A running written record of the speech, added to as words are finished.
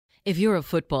If you're a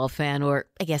football fan, or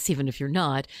I guess even if you're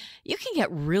not, you can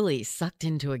get really sucked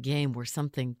into a game where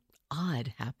something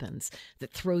odd happens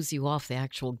that throws you off the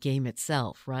actual game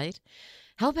itself, right?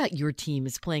 How about your team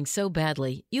is playing so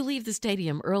badly, you leave the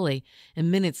stadium early, and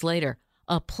minutes later,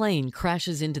 a plane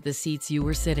crashes into the seats you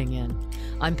were sitting in?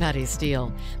 I'm Patty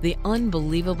Steele. The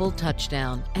unbelievable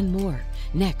touchdown and more,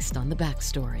 next on The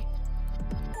Backstory.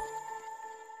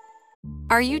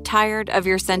 Are you tired of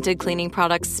your scented cleaning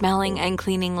products smelling and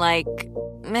cleaning like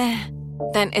meh?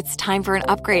 Then it's time for an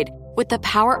upgrade with the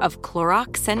power of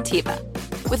Clorox Scentiva.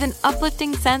 With an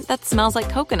uplifting scent that smells like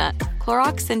coconut,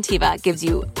 Clorox Scentiva gives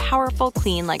you powerful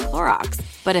clean like Clorox,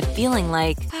 but a feeling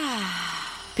like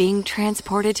being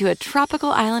transported to a tropical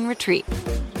island retreat.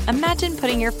 Imagine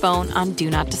putting your phone on Do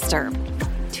Not Disturb,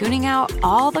 tuning out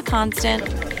all the constant,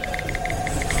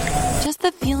 just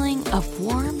the feeling of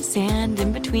warm sand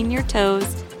in between your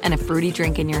toes and a fruity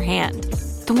drink in your hand.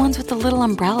 The ones with the little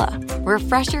umbrella.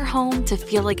 Refresh your home to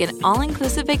feel like an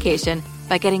all-inclusive vacation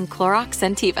by getting Clorox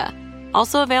Scentiva.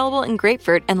 Also available in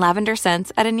grapefruit and lavender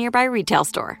scents at a nearby retail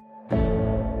store.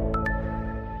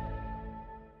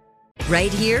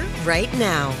 Right here, right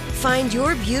now. Find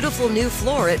your beautiful new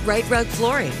floor at Right Rug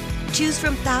Flooring. Choose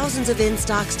from thousands of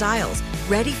in-stock styles,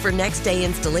 ready for next day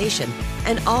installation,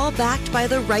 and all backed by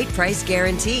the right price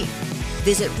guarantee.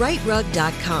 Visit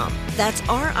rightrug.com. That's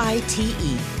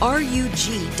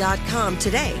RITERUG.com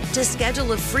today to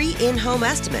schedule a free in-home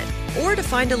estimate or to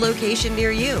find a location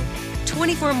near you.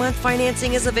 24-month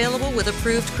financing is available with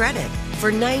approved credit.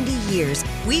 For 90 years,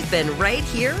 we've been right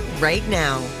here, right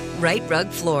now. Right Rug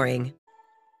Flooring.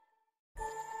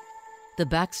 The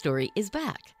Backstory is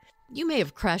back. You may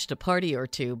have crashed a party or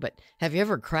two, but have you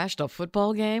ever crashed a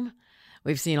football game?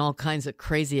 We've seen all kinds of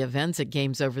crazy events at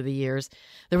games over the years.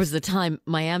 There was the time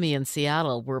Miami and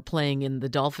Seattle were playing in the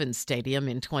Dolphins Stadium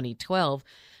in 2012,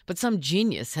 but some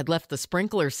genius had left the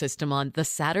sprinkler system on the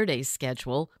Saturday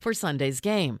schedule for Sunday's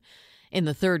game. In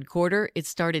the third quarter, it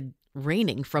started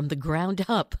raining from the ground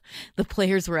up. The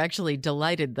players were actually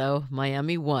delighted, though.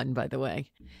 Miami won, by the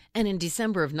way. And in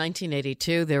December of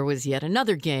 1982, there was yet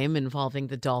another game involving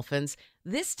the Dolphins,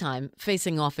 this time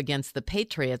facing off against the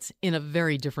Patriots in a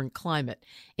very different climate.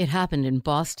 It happened in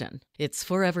Boston. It's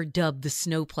forever dubbed the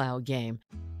snowplow game.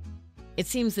 It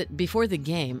seems that before the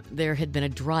game, there had been a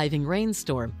driving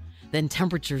rainstorm. Then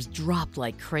temperatures dropped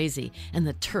like crazy, and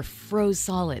the turf froze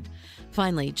solid.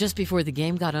 Finally, just before the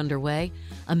game got underway,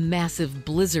 a massive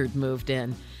blizzard moved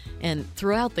in. And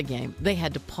throughout the game, they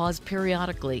had to pause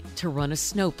periodically to run a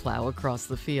snowplow across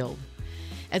the field.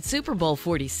 At Super Bowl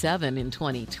 47 in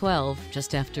 2012,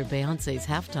 just after Beyoncé's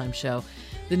halftime show,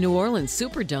 the New Orleans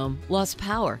Superdome lost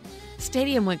power.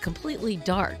 Stadium went completely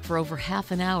dark for over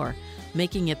half an hour,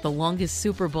 making it the longest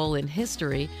Super Bowl in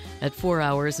history at 4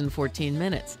 hours and 14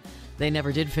 minutes. They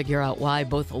never did figure out why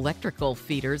both electrical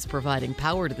feeders providing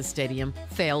power to the stadium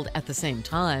failed at the same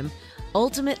time.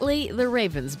 Ultimately, the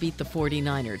Ravens beat the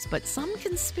 49ers, but some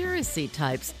conspiracy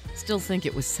types still think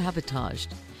it was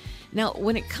sabotaged. Now,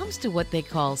 when it comes to what they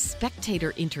call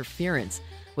spectator interference,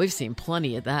 we've seen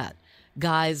plenty of that.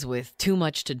 Guys with too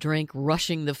much to drink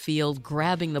rushing the field,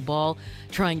 grabbing the ball,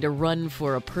 trying to run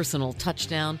for a personal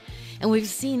touchdown. And we've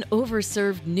seen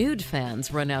overserved nude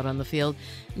fans run out on the field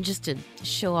just to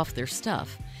show off their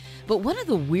stuff. But one of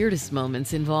the weirdest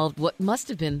moments involved what must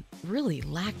have been really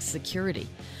lax security.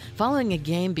 Following a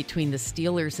game between the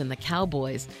Steelers and the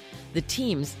Cowboys, the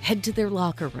teams head to their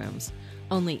locker rooms.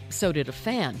 Only so did a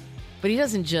fan. But he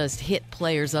doesn't just hit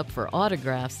players up for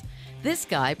autographs. This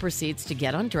guy proceeds to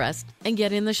get undressed and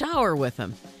get in the shower with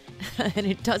them. And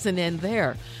it doesn't end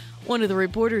there. One of the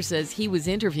reporters says he was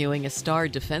interviewing a star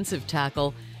defensive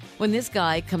tackle when this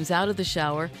guy comes out of the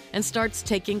shower and starts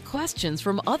taking questions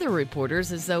from other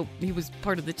reporters as though he was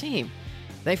part of the team.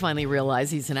 They finally realize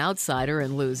he's an outsider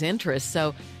and lose interest,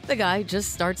 so the guy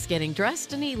just starts getting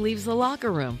dressed and he leaves the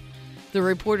locker room. The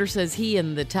reporter says he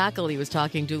and the tackle he was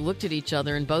talking to looked at each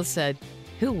other and both said,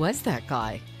 "Who was that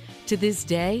guy?" To this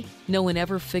day, no one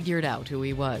ever figured out who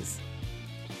he was.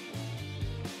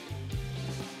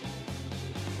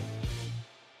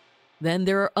 Then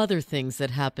there are other things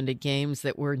that happened at games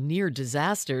that were near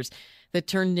disasters that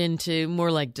turned into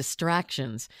more like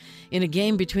distractions. In a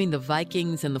game between the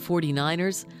Vikings and the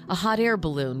 49ers, a hot air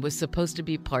balloon was supposed to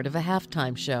be part of a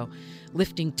halftime show,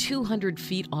 lifting 200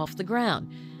 feet off the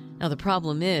ground. Now, the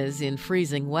problem is, in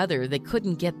freezing weather, they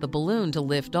couldn't get the balloon to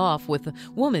lift off with a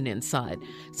woman inside.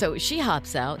 So she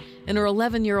hops out, and her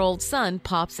 11-year-old son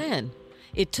pops in.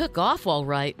 It took off all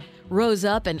right, rose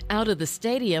up and out of the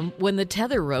stadium when the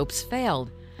tether ropes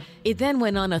failed. It then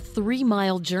went on a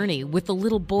 3-mile journey with the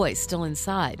little boy still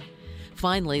inside.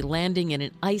 Finally, landing in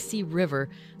an icy river,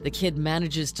 the kid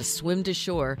manages to swim to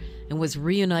shore and was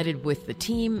reunited with the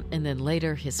team and then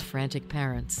later his frantic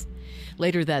parents.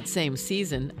 Later that same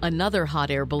season, another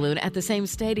hot air balloon at the same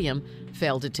stadium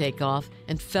failed to take off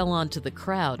and fell onto the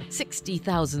crowd,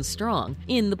 60,000 strong,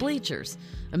 in the bleachers.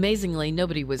 Amazingly,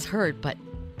 nobody was hurt, but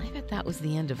I bet that was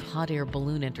the end of hot air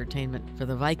balloon entertainment, for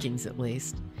the Vikings at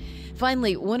least.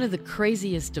 Finally, one of the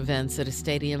craziest events at a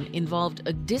stadium involved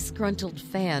a disgruntled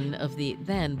fan of the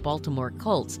then Baltimore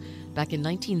Colts back in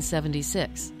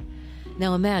 1976.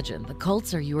 Now imagine, the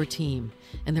Colts are your team,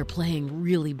 and they're playing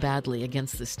really badly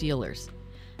against the Steelers.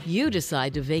 You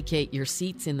decide to vacate your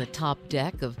seats in the top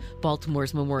deck of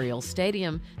Baltimore's Memorial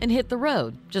Stadium and hit the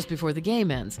road just before the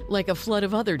game ends, like a flood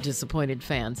of other disappointed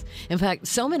fans. In fact,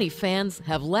 so many fans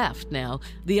have left now,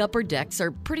 the upper decks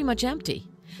are pretty much empty.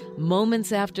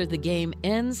 Moments after the game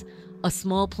ends, a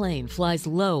small plane flies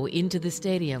low into the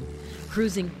stadium,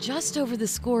 cruising just over the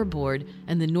scoreboard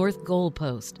and the north goal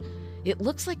post. It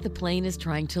looks like the plane is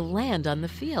trying to land on the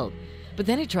field, but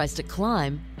then it tries to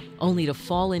climb, only to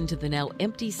fall into the now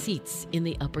empty seats in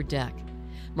the upper deck.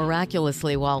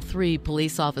 Miraculously, while 3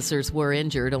 police officers were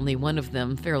injured, only one of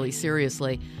them fairly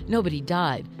seriously, nobody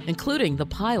died, including the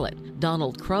pilot,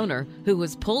 Donald Kroner, who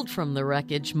was pulled from the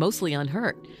wreckage mostly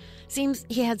unhurt. Seems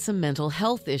he had some mental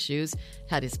health issues,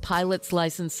 had his pilot's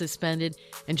license suspended,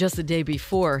 and just the day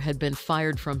before had been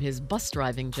fired from his bus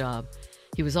driving job.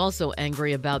 He was also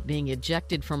angry about being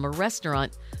ejected from a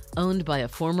restaurant owned by a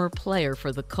former player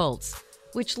for the Colts,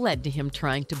 which led to him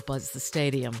trying to buzz the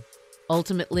stadium.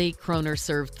 Ultimately, Kroner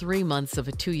served 3 months of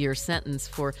a 2-year sentence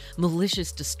for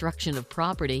malicious destruction of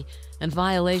property and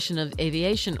violation of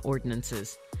aviation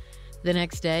ordinances. The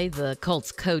next day, the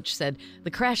Colts coach said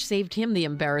the crash saved him the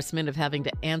embarrassment of having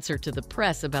to answer to the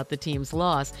press about the team's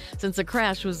loss, since the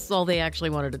crash was all they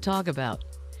actually wanted to talk about.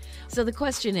 So the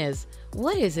question is,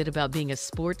 what is it about being a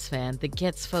sports fan that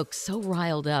gets folks so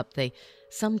riled up they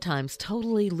sometimes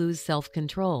totally lose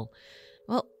self-control?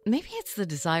 Well, maybe it's the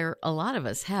desire a lot of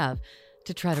us have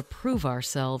to try to prove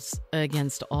ourselves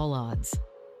against all odds.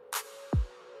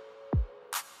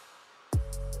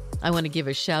 I want to give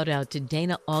a shout out to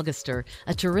Dana Auguster,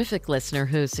 a terrific listener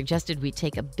who suggested we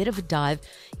take a bit of a dive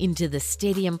into the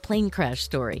stadium plane crash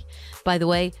story. By the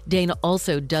way, Dana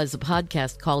also does a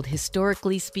podcast called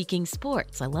Historically Speaking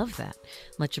Sports. I love that.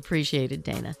 Much appreciated,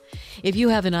 Dana. If you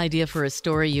have an idea for a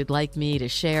story you'd like me to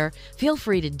share, feel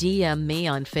free to DM me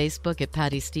on Facebook at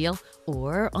Patty Steele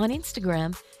or on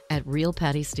Instagram at Real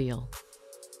Patty Steele.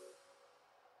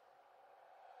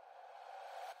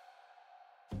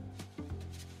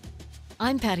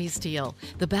 I'm Patty Steele.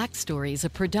 The Backstory is a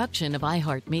production of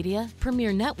iHeartMedia,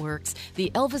 Premier Networks,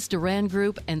 the Elvis Duran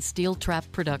Group, and Steel Trap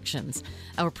Productions.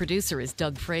 Our producer is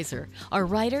Doug Fraser. Our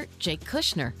writer, Jake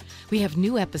Kushner. We have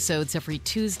new episodes every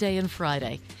Tuesday and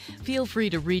Friday. Feel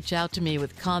free to reach out to me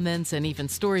with comments and even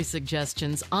story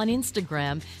suggestions on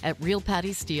Instagram at Real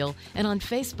Patty Steele and on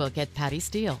Facebook at Patty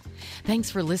Steele.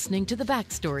 Thanks for listening to The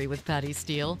Backstory with Patty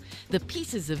Steele, the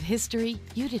pieces of history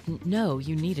you didn't know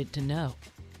you needed to know.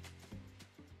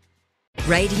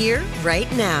 Right here,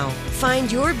 right now.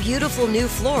 Find your beautiful new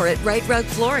floor at Right Rug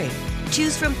Flooring.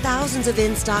 Choose from thousands of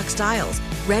in-stock styles,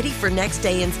 ready for next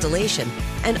day installation,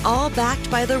 and all backed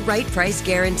by the right price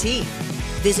guarantee.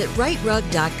 Visit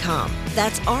rightrug.com.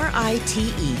 That's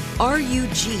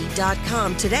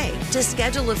RITERUG.com today to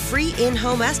schedule a free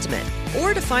in-home estimate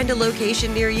or to find a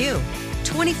location near you.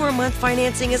 24-month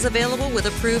financing is available with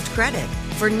approved credit.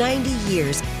 For 90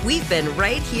 years, we've been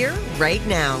right here, right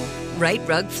now. Right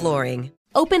Rug Flooring.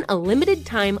 Open a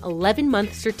limited-time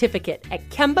 11-month certificate at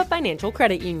Kemba Financial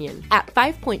Credit Union. At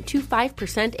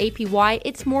 5.25% APY,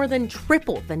 it's more than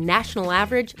triple the national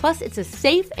average, plus it's a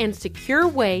safe and secure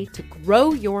way to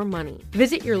grow your money.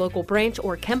 Visit your local branch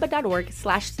or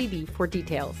kemba.org/CD for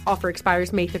details. Offer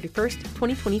expires May 31st,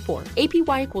 2024.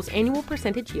 APY equals annual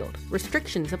percentage yield.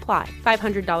 Restrictions apply.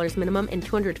 $500 minimum and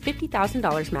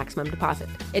 $250,000 maximum deposit.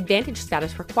 Advantage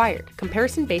status required.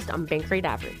 Comparison based on bank rate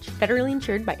average. Federally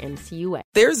insured by NCUA.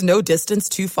 There's no distance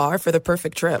too far for the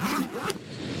perfect trip.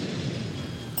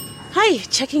 Hi,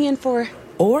 checking in for...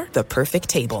 Or the perfect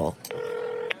table.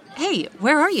 Hey,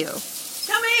 where are you?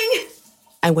 Coming!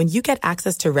 And when you get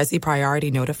access to Resi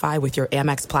Priority Notify with your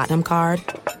Amex Platinum card...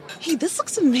 Hey, this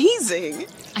looks amazing.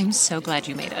 I'm so glad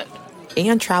you made it.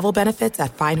 And travel benefits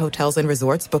at fine hotels and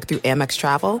resorts booked through Amex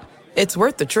Travel, it's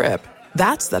worth the trip.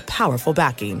 That's the powerful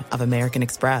backing of American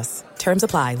Express. Terms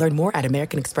apply. Learn more at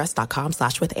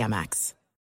americanexpress.com/withAmex.